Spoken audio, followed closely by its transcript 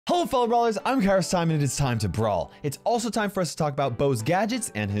Hello fellow brawlers, I'm KairosTime and it is time to brawl. It's also time for us to talk about Bo's gadgets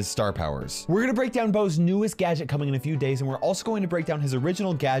and his star powers. We're going to break down Bo's newest gadget coming in a few days, and we're also going to break down his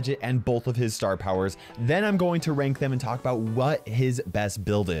original gadget and both of his star powers. Then I'm going to rank them and talk about what his best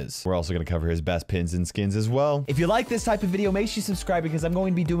build is. We're also going to cover his best pins and skins as well. If you like this type of video, make sure you subscribe because I'm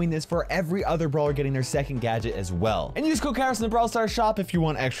going to be doing this for every other brawler getting their second gadget as well. And use code Kairos in the Brawl Stars shop if you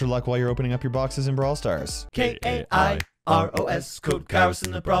want extra luck while you're opening up your boxes in Brawl Stars. KAIROS, code Kairos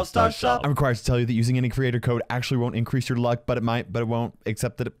in the Brawl Stars shop. I'm required to tell you that using any creator code actually won't increase your luck, but it might, but it won't,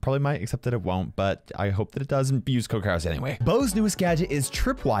 except that it probably might, except that it won't, but I hope that it doesn't. Use code Kairos anyway. Bo's newest gadget is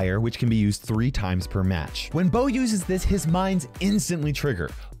Tripwire, which can be used 3 times per match. When Bo uses this, his mines instantly trigger.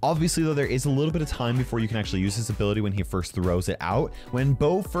 Obviously, though, there is a little bit of time before you can actually use this ability when he first throws it out. When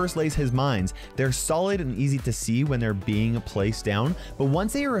Bo first lays his mines, they're solid and easy to see when they're being placed down, but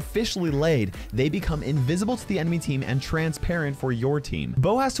once they are officially laid, they become invisible to the enemy team and transparent for your team.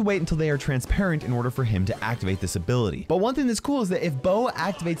 Bo has to wait until they are transparent in order for him to activate this ability. But one thing that's cool is that if Bo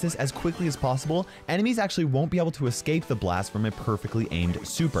activates this as quickly as possible, enemies actually won't be able to escape the blast from a perfectly aimed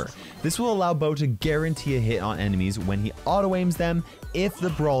super. This will allow Bo to guarantee a hit on enemies when he auto-aims them if the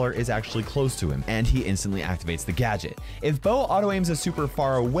brawler is actually close to him, and he instantly activates the gadget. If Bo auto-aims a super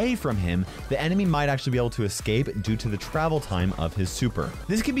far away from him, the enemy might actually be able to escape due to the travel time of his super.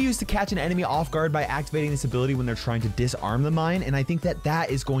 This can be used to catch an enemy off guard by activating this ability when they're trying to disarm the mine, and I think that that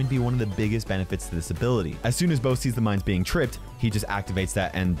is going to be one of the biggest benefits to this ability. As soon as Bo sees the mines being tripped, he just activates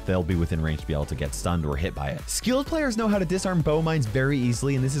that and they'll be within range to be able to get stunned or hit by it. Skilled players know how to disarm Bo mines very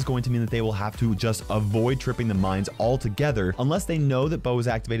easily, and this is going to mean that they will have to just avoid tripping the mines altogether unless they know that Bo has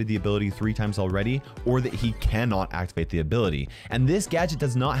activated the ability 3 times already, or that he cannot activate the ability. And this gadget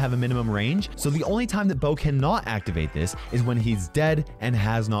does not have a minimum range, so the only time that Bo cannot activate this is when he's dead and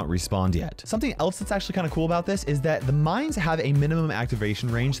has not respawned yet. Something else that's actually kind of cool about this is that the mines have a minimum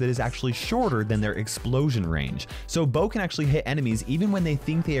activation range that is actually shorter than their explosion range. So Bo can actually hit enemies even when they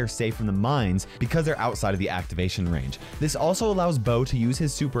think they are safe from the mines because they're outside of the activation range. This also allows Bo to use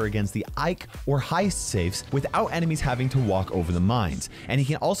his super against the Ike or heist safes without enemies having to walk over the mines. And he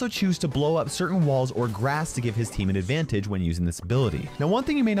can also choose to blow up certain walls or grass to give his team an advantage when using this ability. Now, one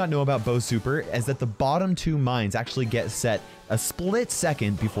thing you may not know about Bo's super is that the bottom 2 mines actually get set a split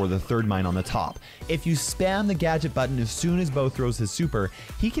second before the 3rd mine on the top. If you spam the gadget button as soon as Bo throws his super,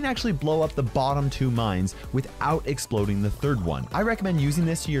 he can actually blow up the bottom 2 mines without exploding the 3rd one. I recommend using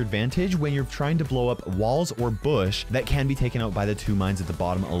this to your advantage when you're trying to blow up walls or bush that can be taken out by the 2 mines at the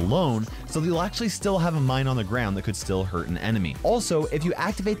bottom alone, so that you'll actually still have a mine on the ground that could still hurt an enemy. Also, if you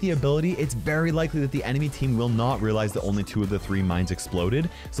activate the ability, it's very likely that the enemy team will not realize that only 2 of the 3 mines exploded,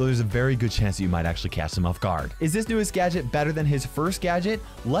 so there's a very good chance that you might actually catch them off guard. Is this newest gadget better than his first gadget?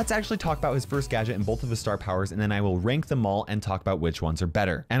 Let's actually talk about his first gadget and both of his star powers, and then I will rank them all and talk about which ones are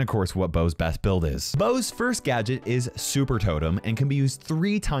better. And of course, what Bo's best build is. Bo's first gadget is Super Totem and can be used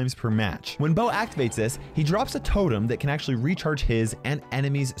 3 times per match. When Bo activates this, he drops a totem that can actually recharge his and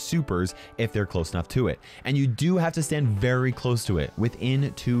enemies' supers if they're close enough to it. And you do have to stand very close to it,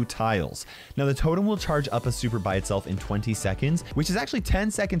 within 2 tiles. Now, the totem will charge up a super by itself in 20 seconds, which is actually 10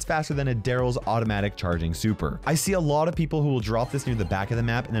 seconds faster than a Daryl's automatic charging super. I see a lot of people who will drop this near the back of the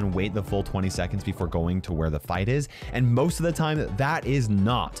map and then wait the full 20 seconds before going to where the fight is, and most of the time that is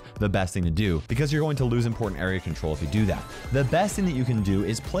not the best thing to do because you're going to lose important area control if you do that. The best thing that you can do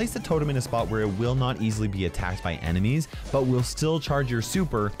is place the totem in a spot where it will not easily be attacked by enemies, but will still charge your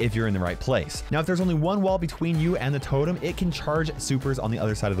super if you're in the right place. Now, if there's only one wall between you and the totem, it can charge supers on the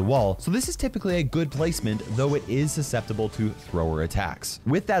other side of the wall, so this is typically a good placement, though it is susceptible to thrower attacks.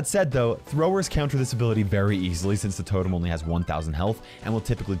 With that said though, throwers counter this ability very easily since the totem only has 1000 health and will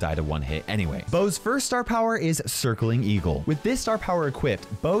typically die to 1 hit anyway. Bo's first star power is Circling Eagle. With this star power equipped,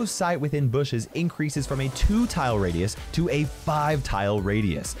 Bo's sight within bushes increases from a 2-tile radius to a 5-tile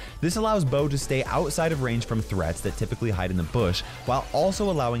radius. This allows Bo to stay outside of range from threats that typically hide in the bush, while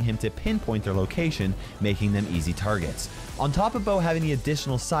also allowing him to pinpoint their location, making them easy targets. On top of Bo having the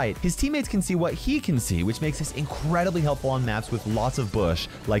additional sight, his teammates can see what he can see, which makes this incredibly helpful on maps with lots of bush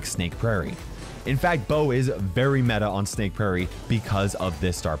like Snake Prairie. In fact, Bo is very meta on Snake Prairie because of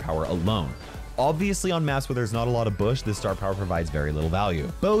this star power alone. Obviously, on maps where there's not a lot of bush, this star power provides very little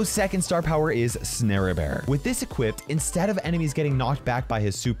value. Bo's second star power is Snare Bear. With this equipped, instead of enemies getting knocked back by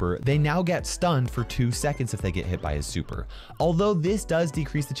his super, they now get stunned for 2 seconds if they get hit by his super. Although this does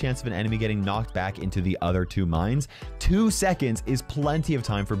decrease the chance of an enemy getting knocked back into the other 2 mines, 2 seconds is plenty of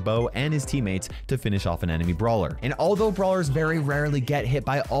time for Bo and his teammates to finish off an enemy brawler. And although brawlers very rarely get hit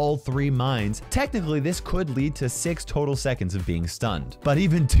by all 3 mines, technically this could lead to 6 total seconds of being stunned. But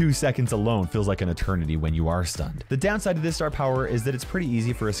even 2 seconds alone feels feels like an eternity when you are stunned. The downside to this star power is that it's pretty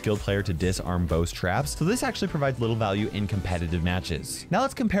easy for a skilled player to disarm Bo's traps, so this actually provides little value in competitive matches. Now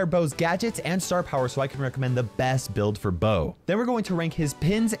let's compare Bo's gadgets and star power so I can recommend the best build for Bo. Then we're going to rank his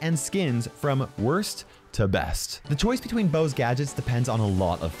pins and skins from worst to best. The choice between Bo's gadgets depends on a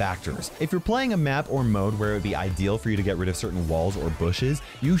lot of factors. If you're playing a map or mode where it would be ideal for you to get rid of certain walls or bushes,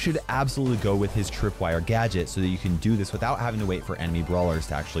 you should absolutely go with his tripwire gadget so that you can do this without having to wait for enemy brawlers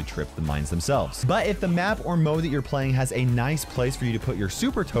to actually trip the mines themselves. But if the map or mode that you're playing has a nice place for you to put your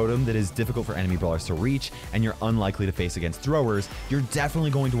super totem that is difficult for enemy brawlers to reach and you're unlikely to face against throwers, you're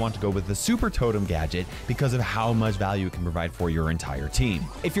definitely going to want to go with the super totem gadget because of how much value it can provide for your entire team.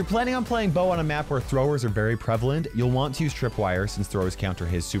 If you're planning on playing Bo on a map where throwers are very prevalent, you'll want to use tripwire since throwers counter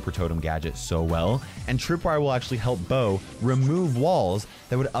his super totem gadget so well, and tripwire will actually help Bo remove walls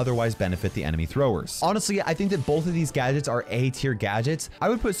that would otherwise benefit the enemy throwers. Honestly, I think that both of these gadgets are A tier gadgets. I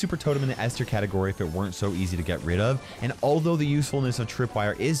would put super totem in the S tier category if it weren't so easy to get rid of, and although the usefulness of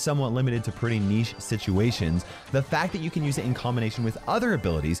tripwire is somewhat limited to pretty niche situations, the fact that you can use it in combination with other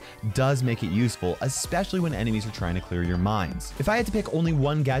abilities does make it useful, especially when enemies are trying to clear your mines. If I had to pick only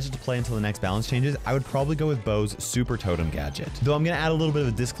one gadget to play until the next balance changes, I would probably go with Bo's super totem gadget, though I'm going to add a little bit of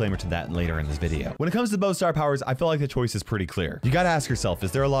a disclaimer to that later in this video. When it comes to Bo's star powers, I feel like the choice is pretty clear. You got to ask yourself,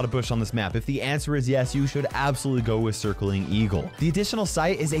 is there a lot of bush on this map? If the answer is yes, you should absolutely go with circling eagle. The additional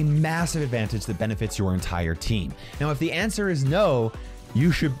sight is a massive advantage that benefits your entire team. Now, if the answer is no, you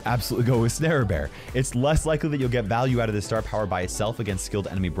should absolutely go with Snare Bear. It's less likely that you'll get value out of this star power by itself against skilled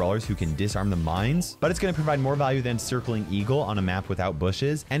enemy brawlers who can disarm the mines, but it's going to provide more value than Circling Eagle on a map without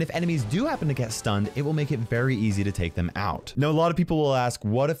bushes, and if enemies do happen to get stunned, it will make it very easy to take them out. Now, a lot of people will ask,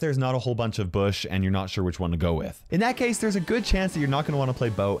 what if there's not a whole bunch of bush and you're not sure which one to go with? In that case, there's a good chance that you're not going to want to play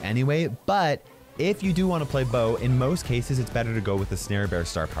Bo anyway, but if you do want to play Bo, in most cases, it's better to go with the Snare Bear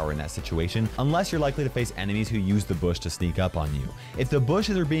star power in that situation, unless you're likely to face enemies who use the bush to sneak up on you. If the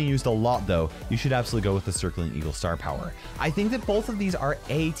bushes are being used a lot though, you should absolutely go with the Circling Eagle star power. I think that both of these are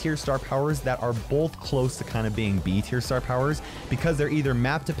A tier star powers that are both close to kind of being B tier star powers because they're either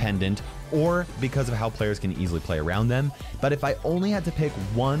map dependent or because of how players can easily play around them. But if I only had to pick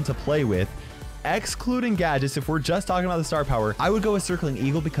one to play with, excluding gadgets, if we're just talking about the star power, I would go with Circling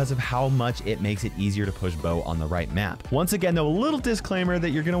Eagle because of how much it makes it easier to push Bo on the right map. Once again, though, a little disclaimer that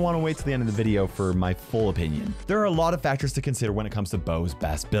you're going to want to wait till the end of the video for my full opinion. There are a lot of factors to consider when it comes to Bo's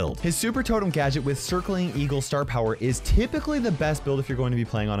best build. His super totem gadget with Circling Eagle star power is typically the best build if you're going to be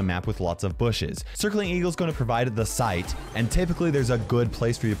playing on a map with lots of bushes. Circling Eagle is going to provide the sight, and typically there's a good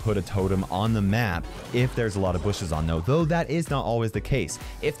place for you to put a totem on the map if there's a lot of bushes on, though that is not always the case.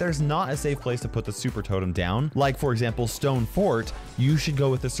 If there's not a safe place to put the super totem down, like for example Stone Fort, you should go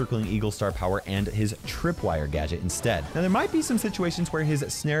with the Circling Eagle star power and his tripwire gadget instead. Now, there might be some situations where his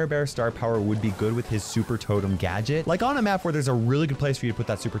Snare Bear star power would be good with his super totem gadget, like on a map where there's a really good place for you to put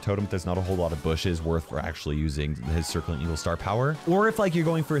that super totem, but there's not a whole lot of bushes worth for actually using his Circling Eagle star power, or if like you're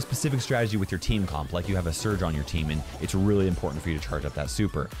going for a specific strategy with your team comp, like you have a surge on your team and it's really important for you to charge up that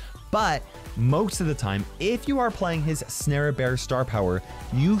super. But most of the time, if you are playing his Snare Bear star power,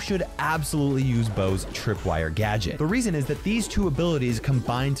 you should absolutely use Bo's tripwire gadget. The reason is that these two abilities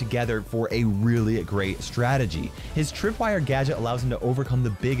combine together for a really great strategy. His tripwire gadget allows him to overcome the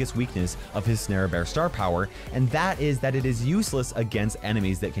biggest weakness of his Snare Bear star power, and that is that it is useless against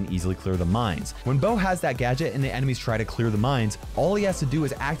enemies that can easily clear the mines. When Bo has that gadget and the enemies try to clear the mines, all he has to do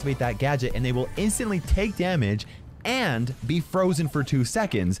is activate that gadget and they will instantly take damage and be frozen for 2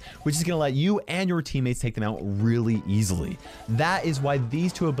 seconds, which is going to let you and your teammates take them out really easily. That is why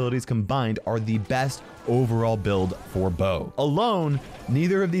these two abilities combined are the best overall build for Bo. Alone,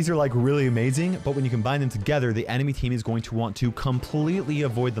 neither of these are like really amazing, but when you combine them together, the enemy team is going to want to completely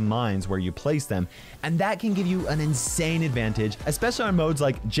avoid the mines where you place them, and that can give you an insane advantage, especially on modes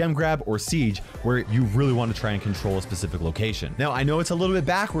like Gem Grab or Siege, where you really want to try and control a specific location. Now, I know it's a little bit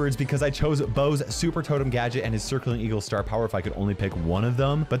backwards because I chose Bo's Super Totem Gadget and his Circling Eagle Star Power if I could only pick one of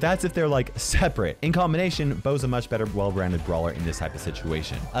them, but that's if they're like separate. In combination, Bo's a much better, well-rounded brawler in this type of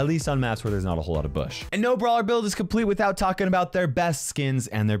situation, at least on maps where there's not a whole lot of bush. And no brawler build is complete without talking about their best skins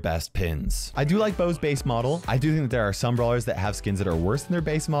and their best pins. I do like Bo's base model. I do think that there are some brawlers that have skins that are worse than their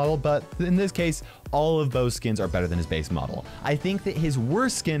base model, but in this case, all of Bo's skins are better than his base model. I think that his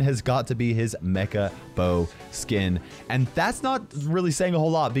worst skin has got to be his Mecha Bo skin, and that's not really saying a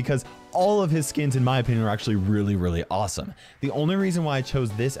whole lot because all of his skins, in my opinion, are actually really, really awesome. The only reason why I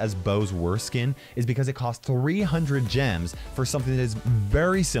chose this as Bo's worst skin is because it costs 300 gems for something that is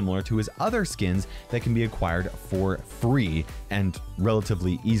very similar to his other skins that can be acquired for free and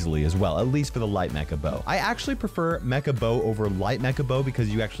relatively easily as well, at least for the light mecha Bo. I actually prefer mecha Bo over light mecha Bo because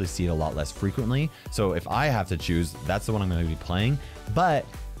you actually see it a lot less frequently. So if I have to choose, that's the one I'm going to be playing, but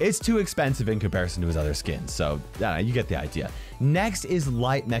it's too expensive in comparison to his other skins. So you get the idea. Next is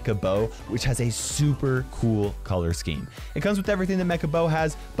Light Mecha Bo, which has a super cool color scheme. It comes with everything that Mecha Bo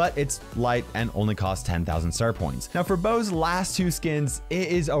has, but it's light and only costs 10,000 star points. Now for Bo's last two skins, it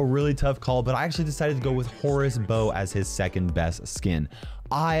is a really tough call, but I actually decided to go with Horus Bo as his second best skin.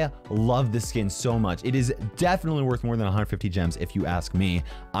 I love this skin so much. It is definitely worth more than 150 gems if you ask me.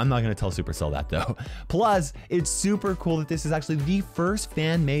 I'm not gonna tell Supercell that though. Plus, it's super cool that this is actually the first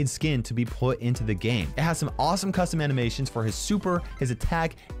fan-made skin to be put into the game. It has some awesome custom animations for his super, his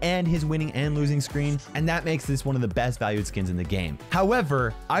attack, and his winning and losing screen, and that makes this one of the best valued skins in the game.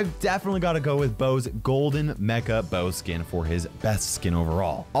 However, I've definitely gotta go with Bo's Golden Mecha Bo skin for his best skin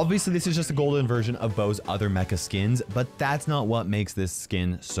overall. Obviously, this is just a golden version of Bo's other mecha skins, but that's not what makes this skin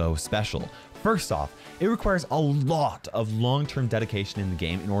so special. First off, it requires a lot of long-term dedication in the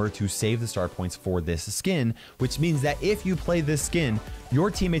game in order to save the star points for this skin, which means that if you play this skin, your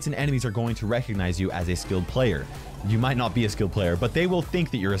teammates and enemies are going to recognize you as a skilled player. You might not be a skilled player, but they will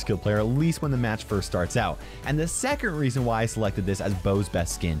think that you're a skilled player, at least when the match first starts out. And the second reason why I selected this as Bo's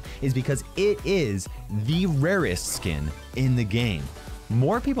best skin is because it is the rarest skin in the game.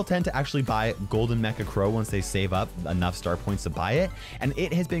 More people tend to actually buy Golden Mecha Crow once they save up enough star points to buy it, and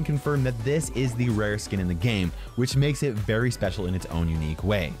it has been confirmed that this is the rarest skin in the game, which makes it very special in its own unique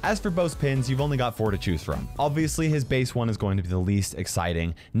way. As for Bo's pins, you've only got 4 to choose from. Obviously, his base one is going to be the least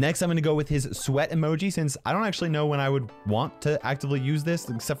exciting. Next, I'm going to go with his sweat emoji, since I don't actually know when I would want to actively use this,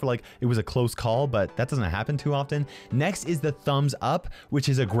 except for like it was a close call, but that doesn't happen too often. Next is the thumbs up, which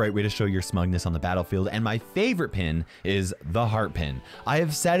is a great way to show your smugness on the battlefield, and my favorite pin is the heart pin. I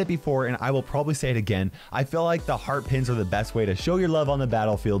have said it before and I will probably say it again. I feel like the heart pins are the best way to show your love on the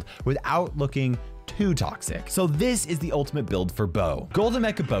battlefield without looking too toxic. So this is the ultimate build for Bo. Golden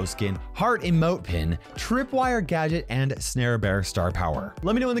Mecha Bo skin, heart emote pin, tripwire gadget, and snare bear star power.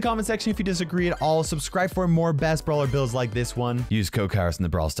 Let me know in the comment section if you disagree at all. Subscribe for more best brawler builds like this one. Use code Kairos in the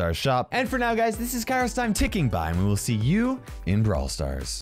Brawl Stars shop. And for now guys, this is KairosTime ticking by, and we will see you in Brawl Stars.